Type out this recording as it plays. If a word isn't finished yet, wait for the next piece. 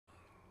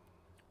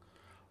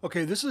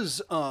Okay, this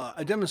is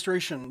a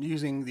demonstration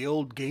using the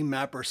old Game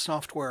Mapper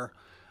software.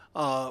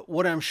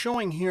 What I'm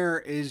showing here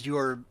is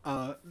your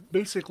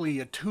basically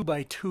a 2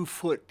 by 2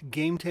 foot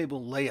game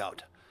table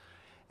layout.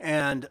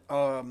 And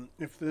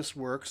if this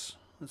works,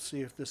 let's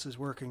see if this is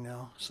working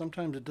now.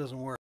 Sometimes it doesn't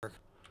work.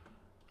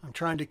 I'm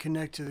trying to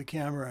connect to the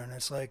camera and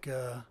it's like,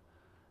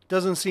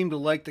 doesn't seem to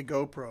like the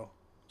GoPro.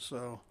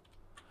 So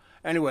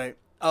anyway,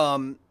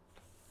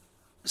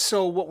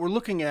 so what we're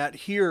looking at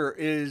here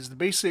is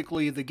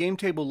basically the game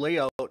table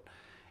layout,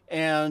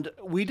 and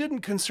we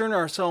didn't concern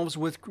ourselves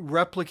with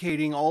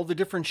replicating all the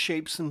different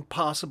shapes and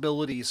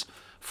possibilities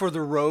for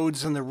the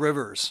roads and the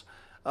rivers.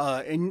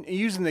 And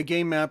using the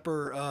Game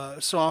Mapper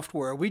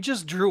software, we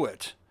just drew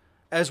it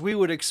as we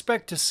would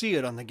expect to see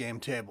it on the game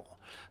table.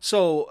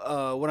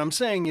 So what I'm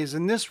saying is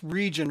in this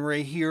region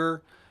right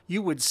here,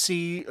 you would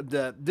see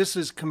that this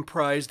is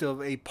comprised of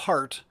a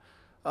part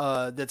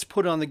that's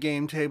put on the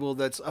game table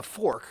that's a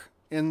fork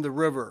in the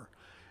river,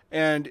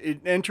 and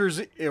it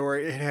enters, or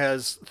it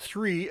has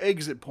 3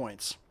 exit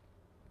points.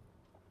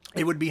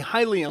 It would be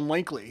highly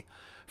unlikely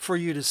for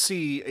you to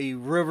see a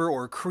river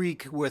or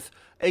creek with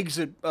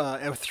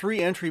 3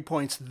 entry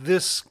points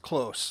this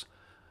close.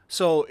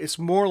 So it's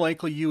more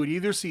likely you would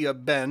either see a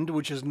bend,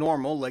 which is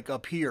normal, like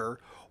up here,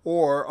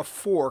 or a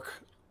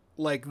fork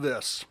like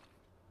this.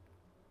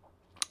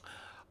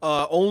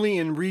 Only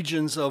in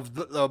regions of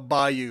the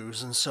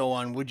bayous and so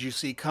on would you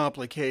see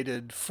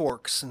complicated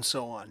forks and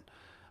so on,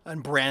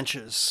 and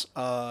branches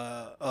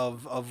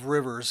of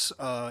rivers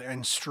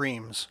and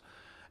streams.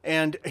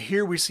 And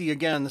here we see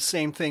again the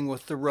same thing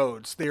with the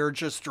roads. They are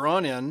just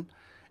drawn in,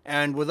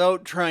 and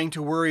without trying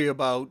to worry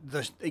about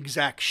the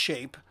exact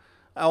shape.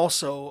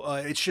 Also,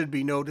 it should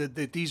be noted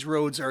that these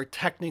roads are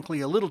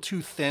technically a little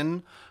too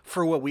thin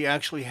for what we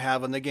actually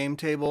have on the game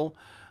table.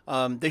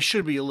 They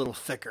should be a little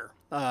thicker,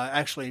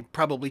 actually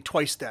probably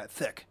twice that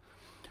thick.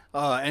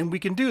 And we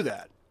can do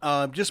that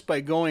just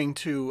by going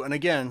to, and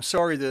again,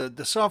 sorry,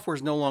 the software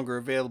is no longer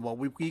available.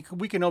 We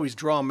can always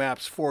draw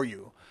maps for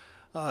you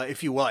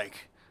if you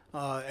like,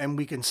 and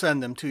we can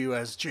send them to you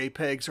as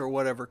JPEGs or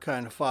whatever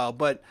kind of file.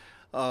 But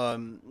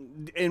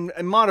in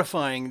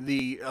modifying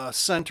the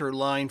center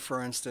line,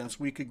 for instance,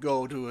 we could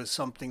go to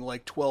something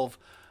like 12,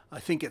 I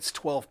think it's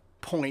 12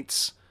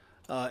 points,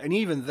 and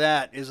even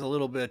that is a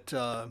little bit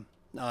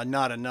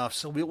not enough.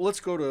 So let's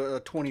go to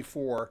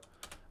 24,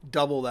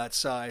 double that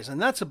size,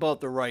 and that's about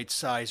the right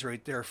size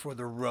right there for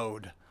the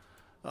road.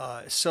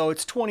 So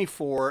it's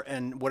 24,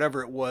 and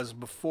whatever it was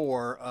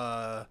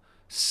before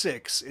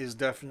 6 is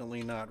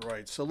definitely not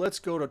right. So let's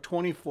go to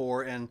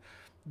 24 and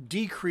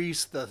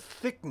decrease the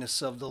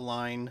thickness of the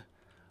line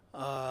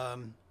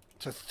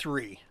to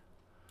 3.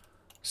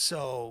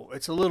 So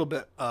it's a little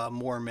bit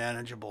more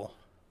manageable.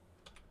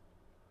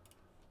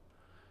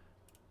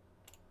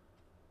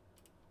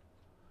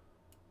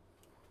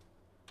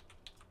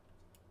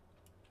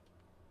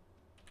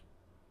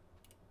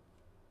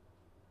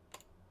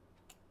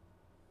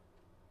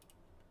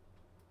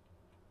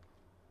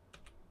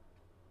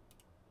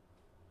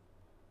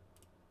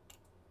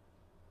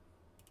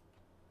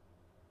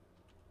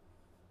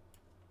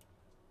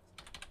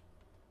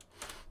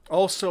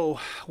 Also,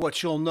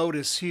 what you'll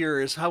notice here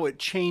is how it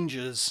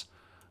changes,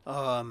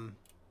 how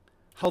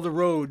the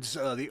roads,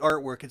 the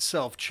artwork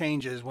itself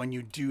changes when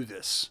you do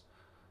this.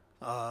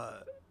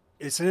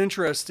 It's an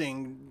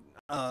interesting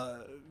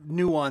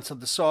nuance of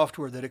the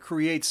software that it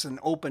creates an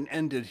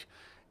open-ended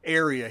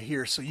area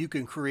here, so you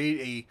can create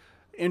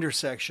a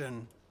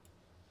intersection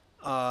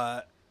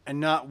and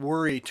not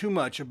worry too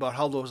much about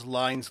how those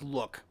lines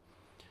look.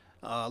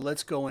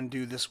 Let's go and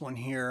do this one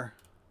here.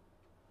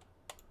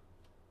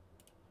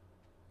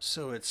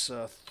 So it's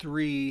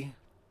 3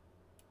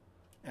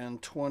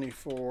 and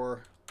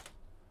 24.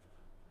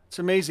 It's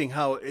amazing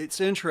how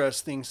it's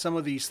interesting. Some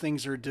of these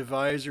things are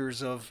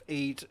divisors of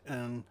 8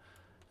 and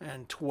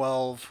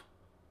 12.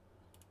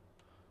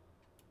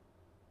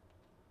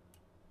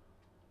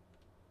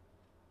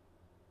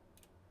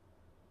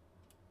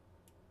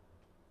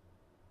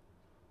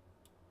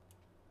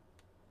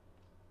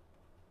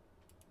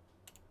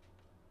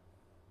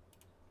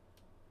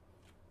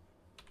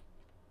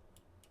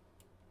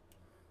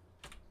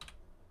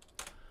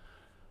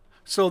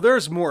 So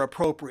there's more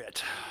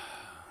appropriate.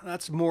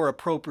 That's more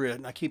appropriate,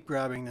 and I keep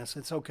grabbing this.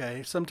 It's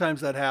okay.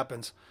 Sometimes that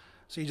happens.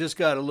 So you just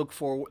got to look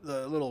for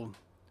the little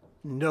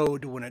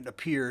node when it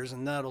appears,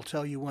 and that'll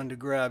tell you when to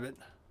grab it.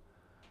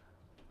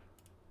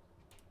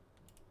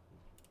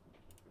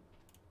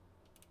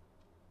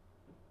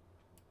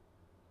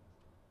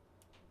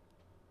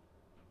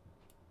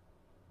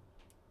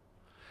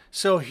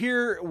 So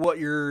here what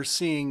you're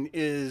seeing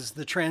is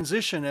the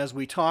transition, as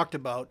we talked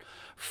about,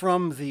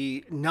 from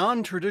the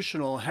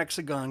non-traditional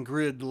hexagon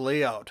grid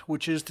layout,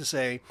 which is to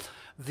say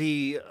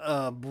the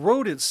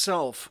road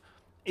itself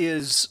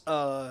is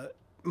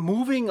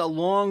moving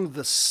along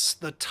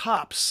the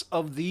tops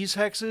of these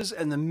hexes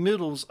and the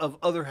middles of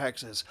other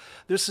hexes.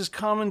 This is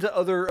common to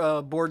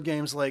other board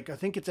games, like I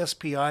think it's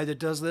SPI that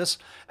does this.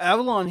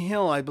 Avalon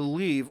Hill, I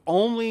believe,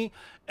 only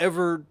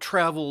ever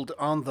traveled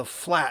on the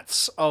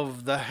flats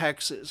of the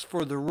hexes.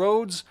 For the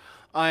roads,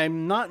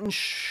 I'm not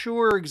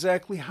sure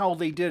exactly how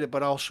they did it,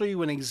 but I'll show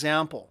you an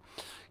example.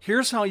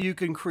 Here's how you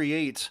can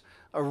create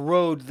a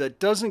road that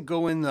doesn't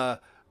go in the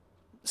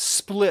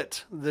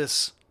split,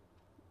 this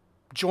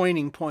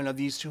joining point of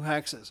these two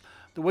hexes.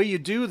 The way you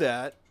do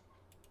that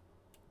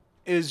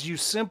is you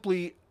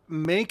simply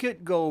make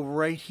it go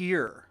right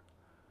here.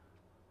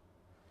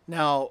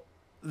 Now,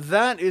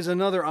 that is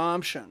another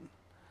option,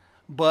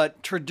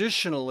 but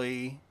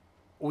traditionally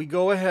we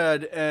go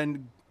ahead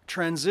and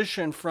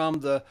transition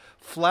from the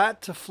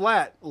flat to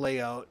flat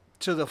layout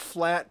to the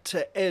flat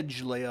to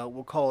edge layout.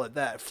 We'll call it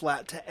that,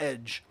 flat to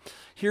edge.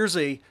 Here's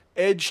a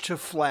edge to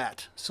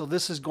flat. So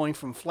this is going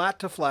from flat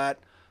to flat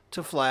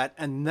to flat,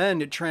 and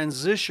then it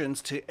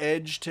transitions to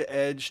edge to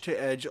edge to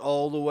edge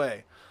all the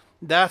way.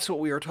 That's what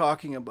we were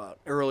talking about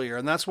earlier,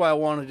 and that's why I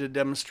wanted to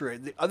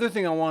demonstrate. The other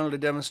thing I wanted to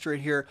demonstrate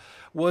here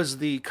was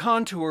the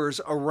contours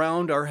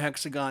around our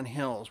hexagon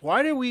hills.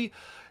 Why do we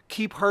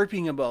keep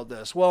harping about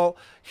this? Well,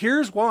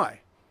 here's why.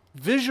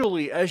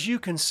 Visually, as you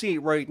can see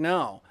right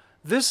now,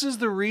 this is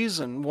the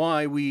reason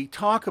why we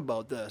talk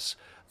about this.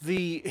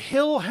 The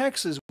hill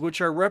hexes,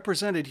 which are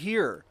represented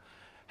here,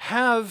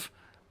 have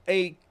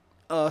a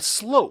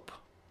slope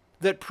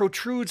that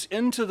protrudes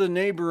into the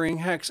neighboring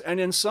hex, and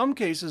in some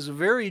cases a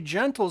very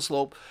gentle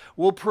slope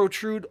will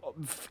protrude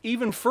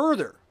even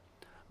further.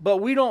 But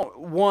we don't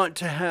want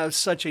to have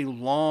such a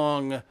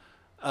long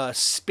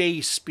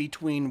space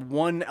between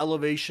one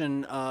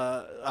elevation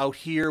out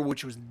here,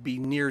 which would be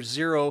near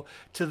zero,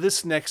 to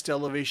this next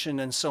elevation,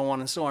 and so on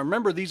and so on.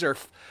 Remember, these are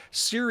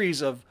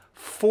series of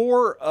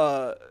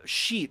 4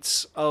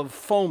 sheets of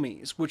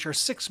foamies, which are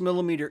 6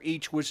 millimeter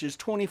each, which is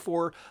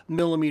 24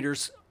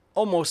 millimeters,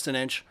 almost an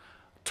inch,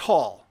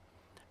 tall.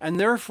 And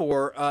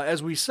therefore,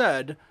 as we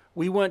said,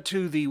 we went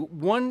to the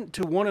 1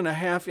 to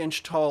 1.5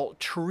 inch tall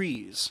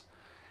trees.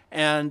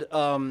 And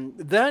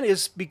that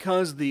is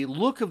because the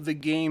look of the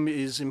game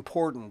is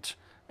important.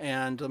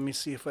 And let me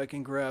see if I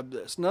can grab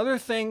this. Another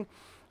thing,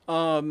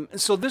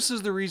 so this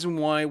is the reason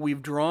why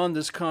we've drawn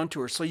this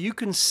contour. So you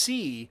can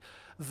see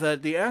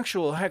that the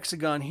actual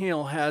hexagon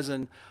hill has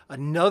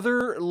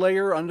another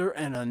layer under,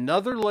 and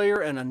another layer,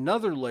 and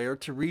another layer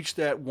to reach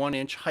that 1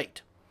 inch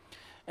height.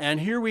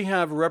 And here we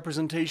have a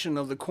representation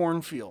of the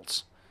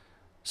cornfields.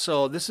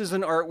 So this is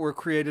an artwork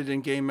created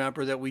in Game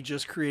Mapper that we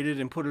just created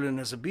and put it in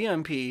as a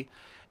BMP.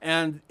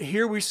 And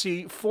here we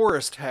see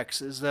forest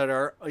hexes that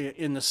are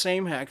in the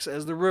same hex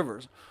as the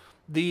rivers.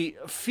 The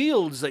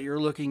fields that you're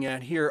looking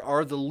at here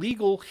are the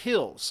legal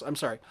hills. I'm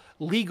sorry,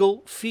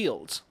 legal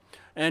fields.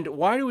 And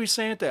why do we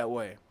say it that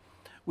way?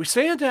 We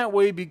say it that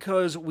way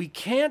because we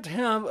can't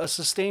have a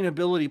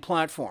sustainability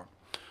platform.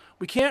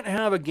 We can't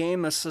have a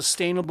game that's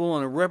sustainable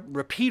and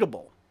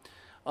repeatable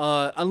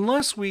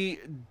unless we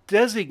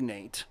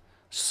designate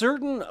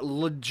certain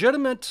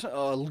legitimate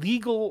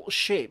legal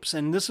shapes,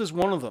 and this is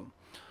one of them.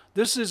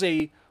 This is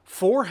a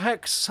 4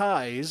 hex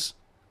size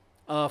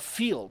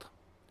field,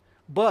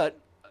 but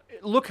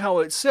look how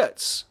it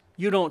sits.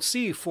 You don't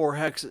see 4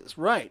 hexes,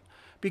 right?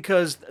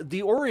 Because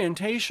the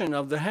orientation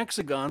of the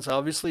hexagons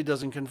obviously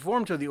doesn't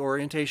conform to the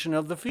orientation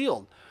of the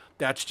field.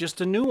 That's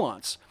just a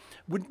nuance.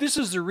 This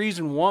is the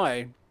reason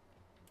why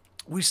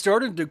we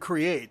started to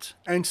create,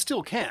 and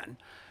still can,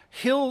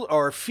 hill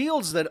or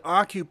fields that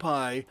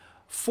occupy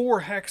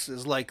 4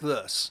 hexes like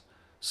this.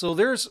 So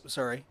there's,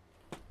 sorry.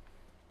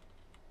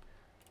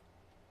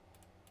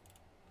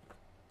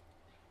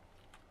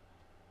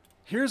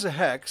 Here's a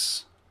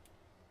hex.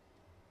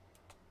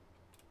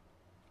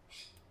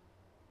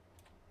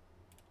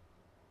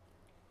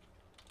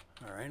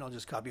 All right, I'll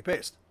just copy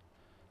paste.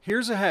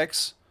 Here's a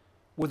hex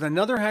with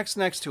another hex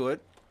next to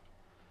it,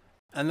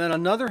 and then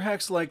another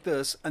hex like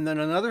this, and then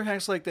another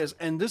hex like this,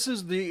 and this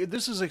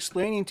is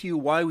explaining to you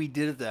why we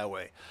did it that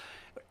way.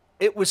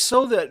 It was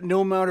so that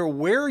no matter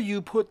where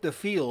you put the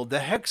field, the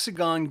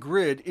hexagon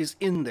grid is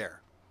in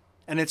there,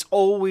 and it's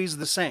always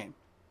the same.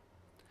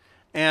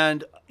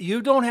 And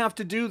you don't have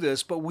to do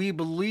this, but we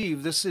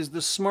believe this is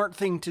the smart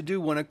thing to do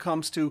when it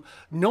comes to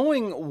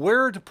knowing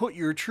where to put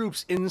your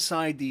troops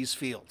inside these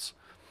fields.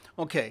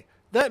 Okay,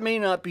 that may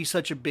not be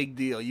such a big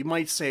deal. You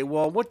might say,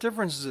 well, what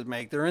difference does it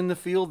make? They're in the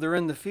field, they're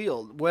in the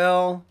field.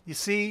 Well, you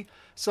see,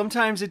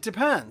 sometimes it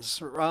depends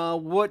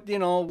what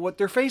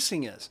their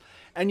facing is.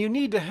 And you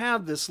need to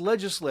have this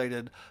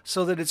legislated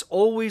so that it's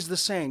always the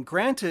same.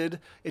 Granted,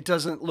 it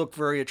doesn't look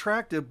very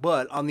attractive,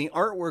 but on the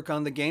artwork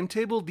on the game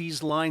table,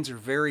 these lines are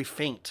very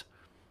faint.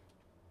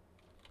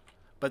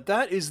 But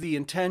that is the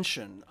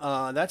intention.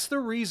 That's the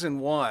reason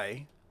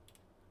why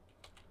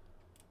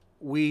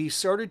we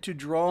started to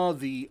draw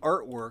the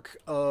artwork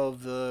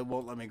of the,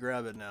 well, let me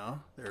grab it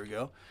now. There we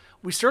go.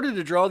 We started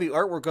to draw the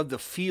artwork of the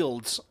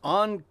fields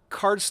on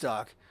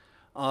cardstock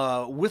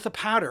with a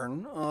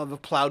pattern of a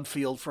plowed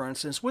field, for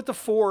instance, with the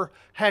 4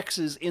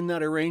 hexes in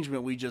that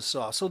arrangement we just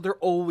saw. So they're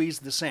always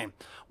the same.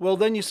 Well,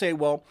 then you say,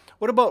 well,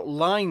 what about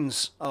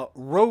lines,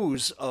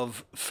 rows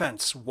of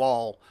fence,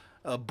 wall,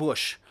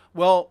 bush?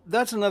 Well,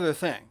 that's another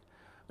thing.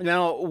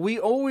 Now, we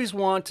always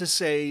want to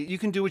say you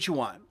can do what you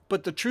want.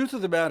 But the truth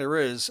of the matter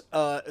is,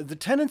 the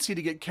tendency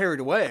to get carried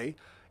away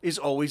is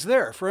always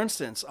there. For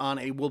instance, on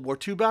a World War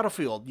II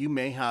battlefield, you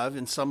may have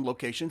in some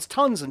locations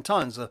tons and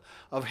tons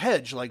of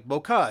hedge, like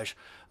bocage.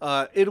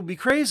 It'll be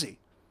crazy.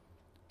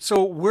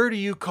 So where do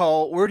you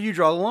draw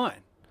the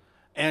line?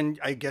 And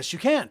I guess you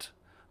can't.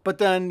 But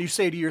then you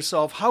say to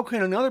yourself, how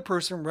can another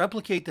person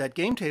replicate that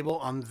game table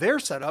on their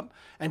setup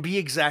and be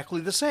exactly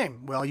the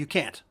same? Well, you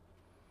can't.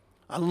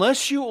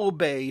 Unless you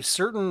obey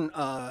certain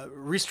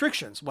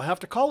restrictions, we'll have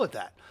to call it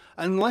that.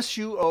 Unless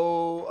you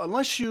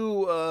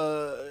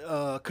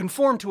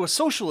conform to a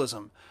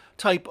socialism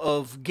type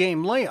of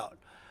game layout.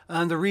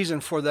 And the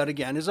reason for that,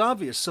 again, is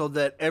obvious, so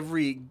that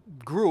every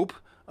group,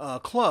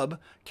 club,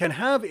 can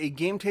have a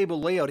game table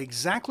layout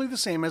exactly the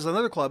same as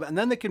another club, and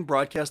then they can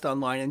broadcast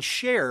online and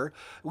share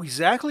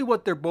exactly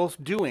what they're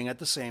both doing at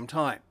the same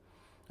time.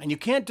 And you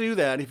can't do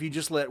that if you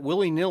just let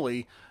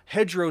willy-nilly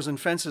hedgerows and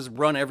fences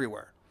run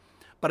everywhere.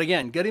 But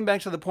again, getting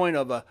back to the point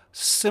of a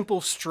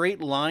simple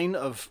straight line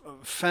of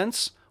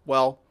fence,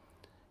 well,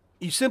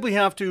 you simply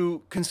have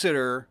to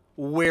consider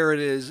where it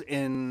is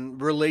in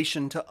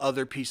relation to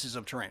other pieces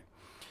of terrain.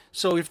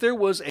 So if there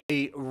was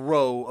a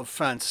row of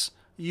fence,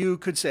 you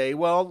could say,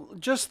 well,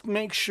 just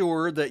make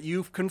sure that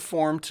you've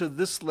conformed to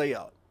this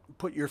layout.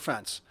 Put your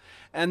fence.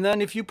 And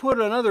then if you put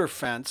another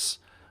fence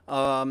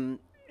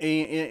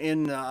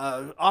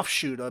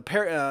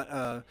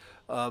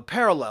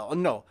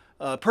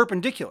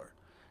perpendicular,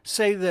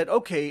 say that,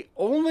 okay,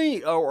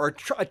 only, or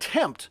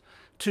attempt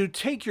to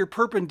take your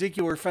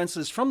perpendicular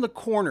fences from the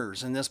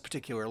corners in this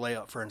particular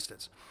layout, for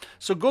instance.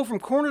 So go from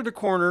corner to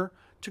corner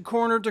to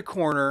corner to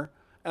corner,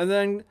 and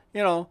then,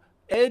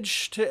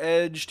 edge to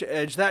edge to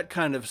edge, that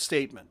kind of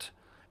statement.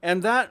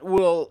 And that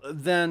will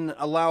then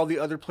allow the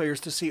other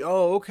players to see,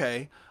 oh,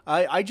 okay,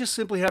 I just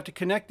simply have to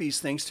connect these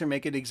things to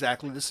make it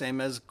exactly the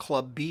same as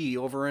Club B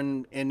over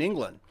in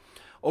England.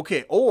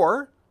 Okay,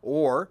 or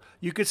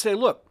you could say,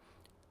 look,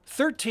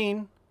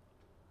 13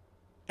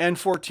 and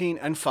 14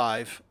 and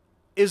 5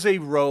 is a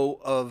row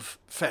of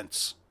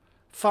fence.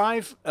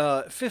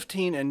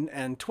 15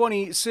 and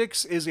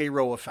 26 is a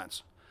row of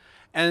fence.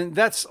 And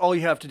that's all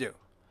you have to do.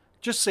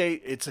 Just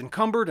say it's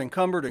encumbered,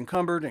 encumbered,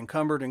 encumbered,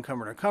 encumbered,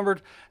 encumbered,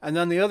 encumbered, and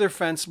then the other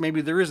fence, maybe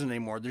there isn't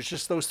anymore. There's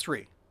just those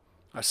 3.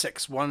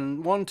 6.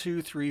 1,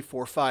 2, 3,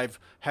 4, 5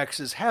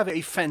 hexes have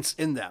a fence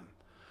in them.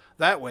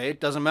 That way, it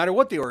doesn't matter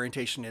what the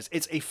orientation is.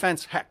 It's a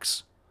fence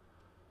hex.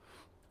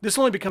 This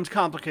only becomes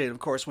complicated, of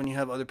course, when you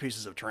have other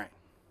pieces of terrain.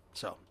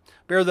 So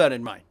bear that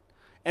in mind.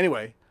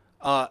 Anyway,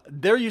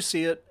 there you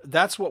see it.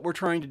 That's what we're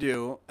trying to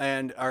do,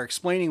 and are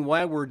explaining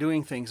why we're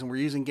doing things, and we're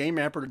using Game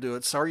Mapper to do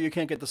it. Sorry you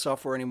can't get the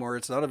software anymore.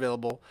 It's not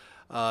available.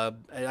 I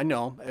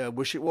know. I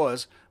wish it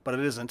was, but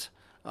it isn't.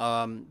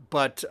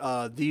 But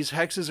these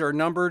hexes are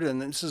numbered,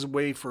 and this is a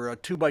way for a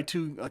 2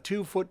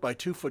 foot by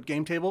 2 foot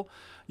game table.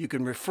 You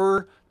can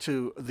refer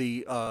to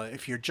the,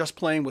 if you're just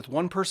playing with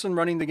one person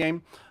running the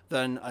game,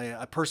 then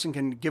a person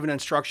can give an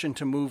instruction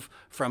to move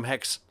from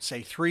hex,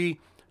 say 3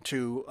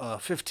 to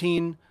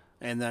 15,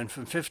 and then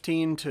from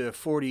 15 to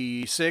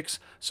 46.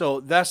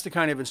 So that's the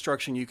kind of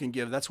instruction you can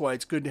give. That's why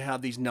it's good to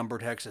have these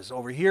numbered hexes.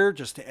 Over here,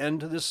 just to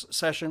end this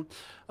session,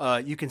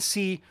 you can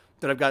see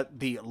that I've got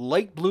the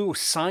light blue,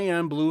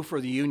 cyan blue for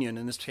the Union,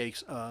 in this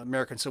case,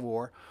 American Civil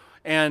War,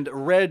 and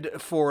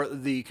red for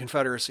the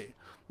Confederacy.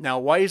 Now,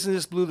 why isn't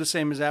this blue the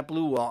same as that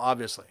blue? Well,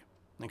 obviously.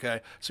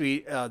 Okay, so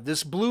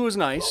this blue is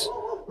nice,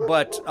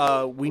 but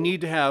we need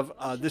to have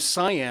this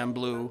cyan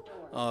blue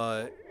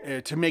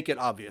to make it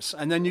obvious.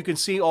 And then you can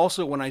see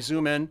also when I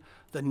zoom in,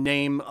 the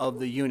name of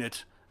the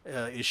unit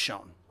is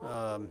shown.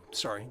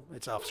 Sorry,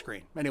 it's off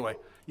screen. Anyway,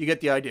 you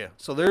get the idea.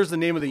 So there's the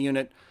name of the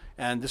unit,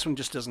 and this one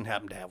just doesn't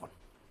happen to have one.